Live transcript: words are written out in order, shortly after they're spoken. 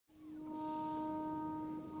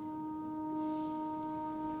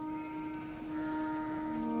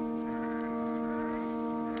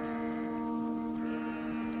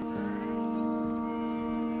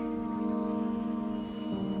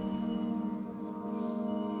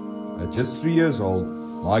At just 3 years old,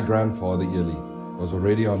 my grandfather Eli was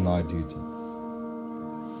already on night duty.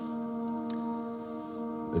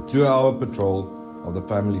 A 2-hour patrol of the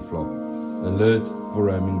family flock, alert for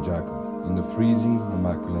roaming jackal in the freezing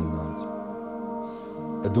Namaqualand nights.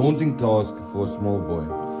 A daunting task for a small boy.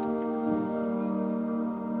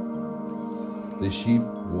 The sheep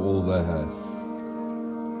were all they had.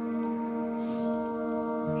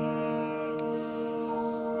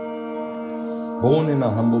 Born in a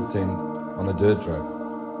humble tent on a dirt track,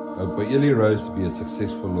 Oupa Eli rose to be a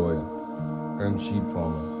successful lawyer and sheep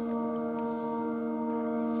farmer.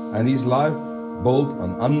 And his life built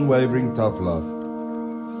on unwavering tough love.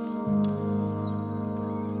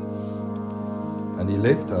 And he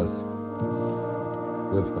left us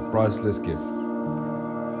with a priceless gift.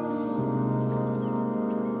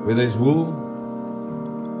 Where there's wool,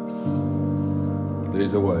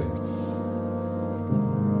 there's a way.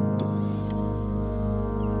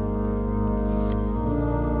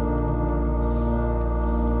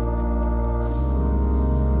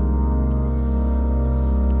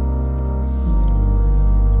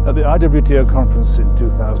 At the IWTO conference in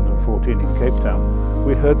 2014 in Cape Town,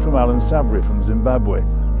 we heard from Alan Sabri from Zimbabwe.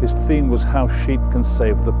 His theme was how sheep can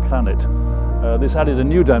save the planet. This added a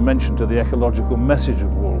new dimension to the ecological message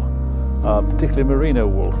of wool, particularly merino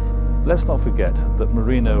wool. Let's not forget that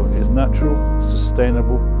merino is natural,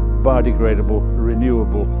 sustainable, biodegradable,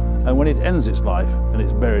 renewable, and when it ends its life and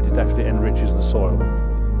it's buried, it actually enriches the soil.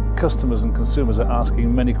 Customers and consumers are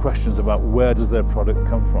asking many questions about where does their product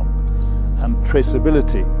come from. And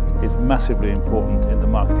traceability is massively important in the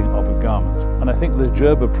marketing of a garment. And I think the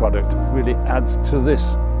Gerber product really adds to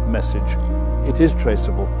this message. It is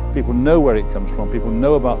traceable. People know where it comes from. People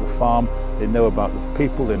know about the farm. They know about the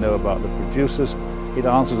people. They know about the producers. It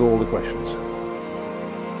answers all the questions.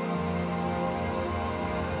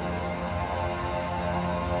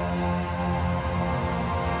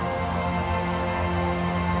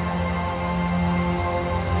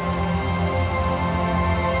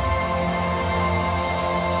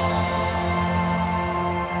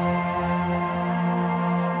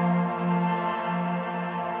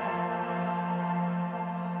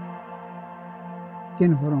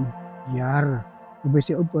 Ken vir hom jare. Op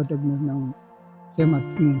sy oupa het ek nou sê maar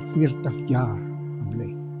 42 jaar gebly.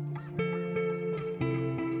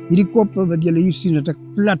 Hierdie koppe wat julle hier sien, het ek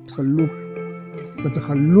plat geloop. Het ek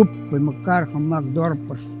geloop by mekaar gemaak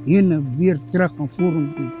dorpers, heen en weer terug en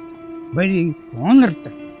vorentoe. By die 100.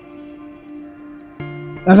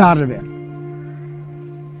 Dat is harde werk.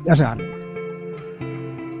 Dat is harde werk.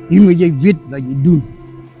 Hier moet jy weet wat jy doen.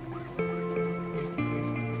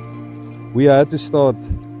 We had to start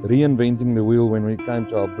reinventing the wheel when it came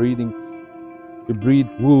to our breeding, to breed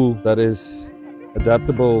wool that is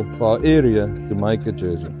adaptable for our area to make a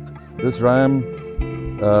jersey. This ram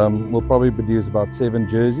will probably produce about 7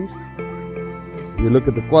 jerseys. If you look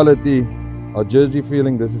at the quality, our jersey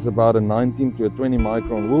feeling, this is about a 19 to a 20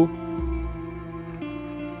 micron wool.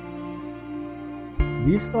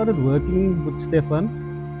 We started working with Stefan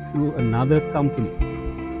through another company.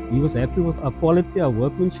 He was happy with our quality, our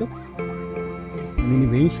workmanship. And then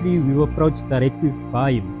eventually we were approached directly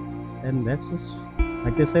by him. And that's just,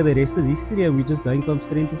 like I say, the rest is history, and we're just going from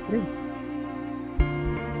strength to strength.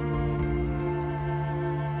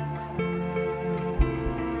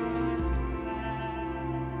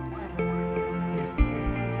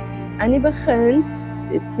 Aan die begin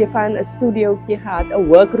het Stefan 'n studiootjie gehad, 'n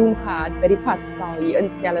workroom gehad by die padstal hier in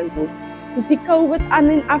Stellenbosch. Dus die COVID aan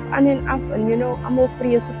en af, en you know, almal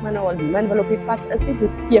vrees op my nou al niemand wil op die pad is, het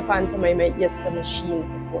Stefan vir my eerste masjien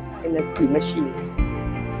gekoop, en dis die masjien.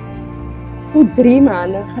 So 3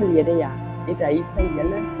 maande gelede, ja, het hy sy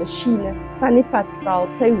hele masjiene van die padstal,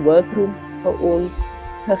 sy workroom vir ons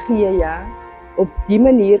gegee, ja. Op die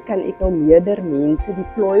manier kan ek nou meerder mense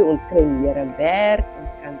deploy, ons kry meer werk,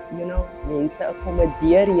 ons kan, you know, mense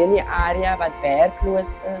akkommodeer hier in die area wat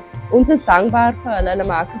werkloos is. Ons is dankbaar vir hulle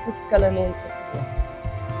maak 'n verskil in ons lewe.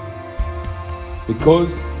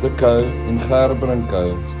 Because the Co in Gerber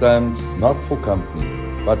Co stands not for company,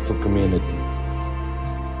 but for community.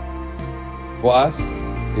 For us,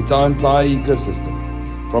 it's our entire ecosystem,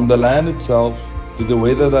 from the land itself to the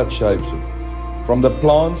weather that shapes it, from the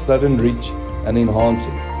plants that enrich and enhance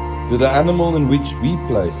it, to the animal in which we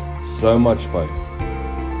place so much faith.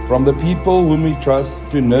 From the people whom we trust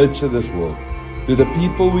to nurture this world, to the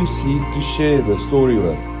people we seek to share the story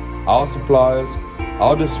with, our suppliers,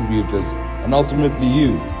 our distributors, and ultimately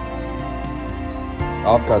you,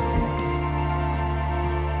 our customer.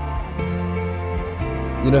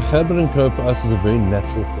 You know, Gerber Co for us is a very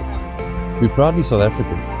natural fit. We're proudly South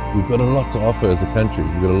African. We've got a lot to offer as a country.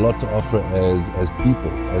 We've got a lot to offer as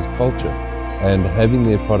people, as culture. And having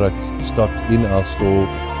their products stocked in our store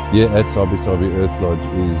here at Sabi Sabi Earth Lodge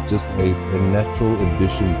is just a natural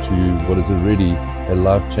addition to what is already a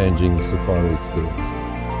life-changing safari experience.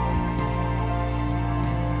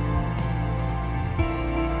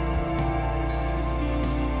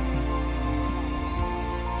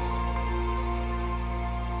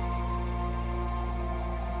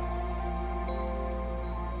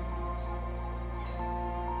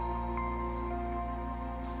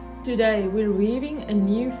 Today, we're weaving a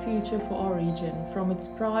new future for our region from its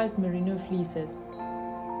prized merino fleeces.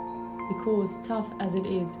 Because tough as it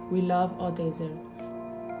is, we love our desert.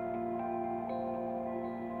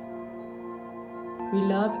 We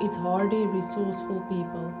love its hardy, resourceful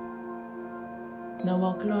people.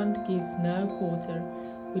 Namakland gives no quarter,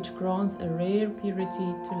 which grants a rare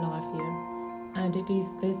purity to life here. And it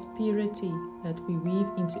is this purity that we weave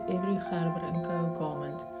into every Gerber Co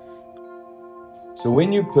garment. So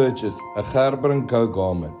when you purchase a Gerber Co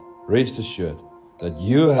garment, rest assured that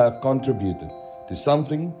you have contributed to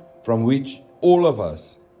something from which all of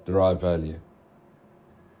us derive value.